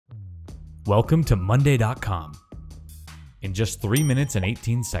Welcome to monday.com. In just 3 minutes and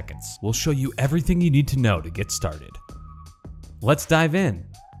 18 seconds, we'll show you everything you need to know to get started. Let's dive in.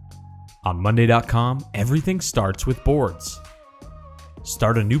 On monday.com, everything starts with boards.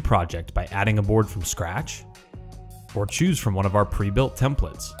 Start a new project by adding a board from scratch, or choose from one of our pre-built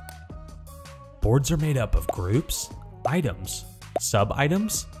templates. Boards are made up of groups, items,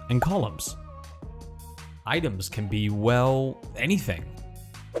 sub-items, and columns. Items can be, well, anything.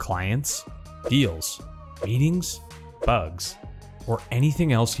 Clients, deals, meetings, bugs, or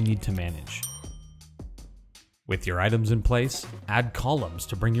anything else you need to manage. With your items in place, add columns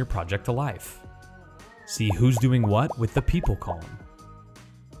to bring your project to life. See who's doing what with the people column.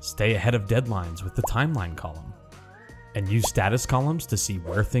 Stay ahead of deadlines with the timeline column. And use status columns to see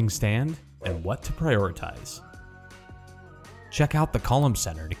where things stand and what to prioritize. Check out the column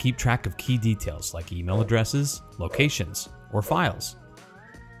center to keep track of key details like email addresses, locations, or files.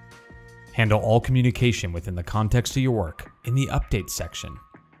 Handle all communication within the context of your work in the update section.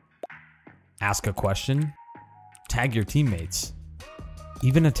 Ask a question, tag your teammates,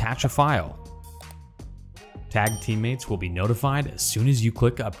 even attach a file. Tagged teammates will be notified as soon as you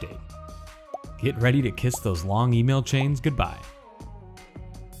click update. Get ready to kiss those long email chains goodbye.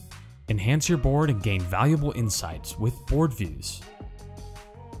 Enhance your board and gain valuable insights with board views.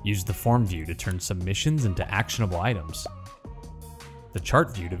 Use the form view to turn submissions into actionable items, the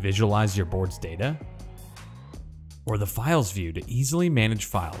chart view to visualize your board's data, or the files view to easily manage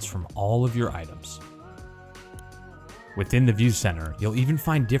files from all of your items. Within the View Center, you'll even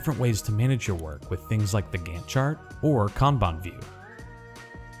find different ways to manage your work with things like the Gantt chart or Kanban view.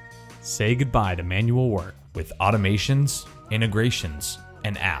 Say goodbye to manual work with automations, integrations,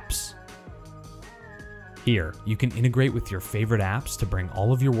 and apps. Here, you can integrate with your favorite apps to bring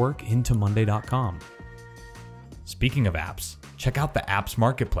all of your work into monday.com. Speaking of apps, check out the Apps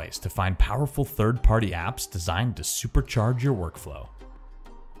Marketplace to find powerful third-party apps designed to supercharge your workflow.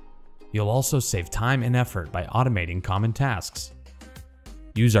 You'll also save time and effort by automating common tasks.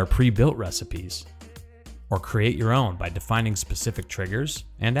 Use our pre-built recipes, or create your own by defining specific triggers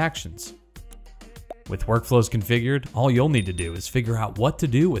and actions. With workflows configured, all you'll need to do is figure out what to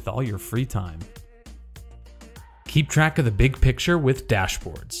do with all your free time. Keep track of the big picture with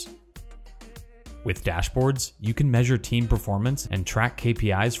dashboards. With dashboards, you can measure team performance and track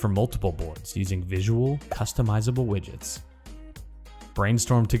KPIs for multiple boards using visual, customizable widgets.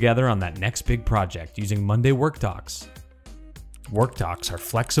 Brainstorm together on that next big project using Monday workdocs. Workdocs are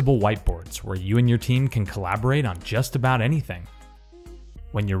flexible whiteboards where you and your team can collaborate on just about anything.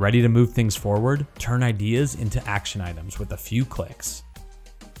 When you're ready to move things forward, turn ideas into action items with a few clicks.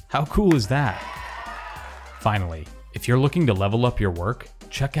 How cool is that? Finally, if you're looking to level up your work,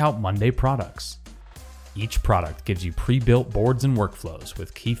 check out Monday Products. Each product gives you pre-built boards and workflows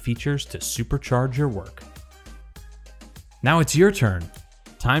with key features to supercharge your work. Now it's your turn.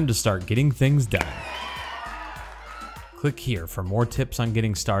 Time to start getting things done. Click here for more tips on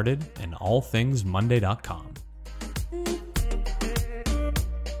getting started and all things monday.com.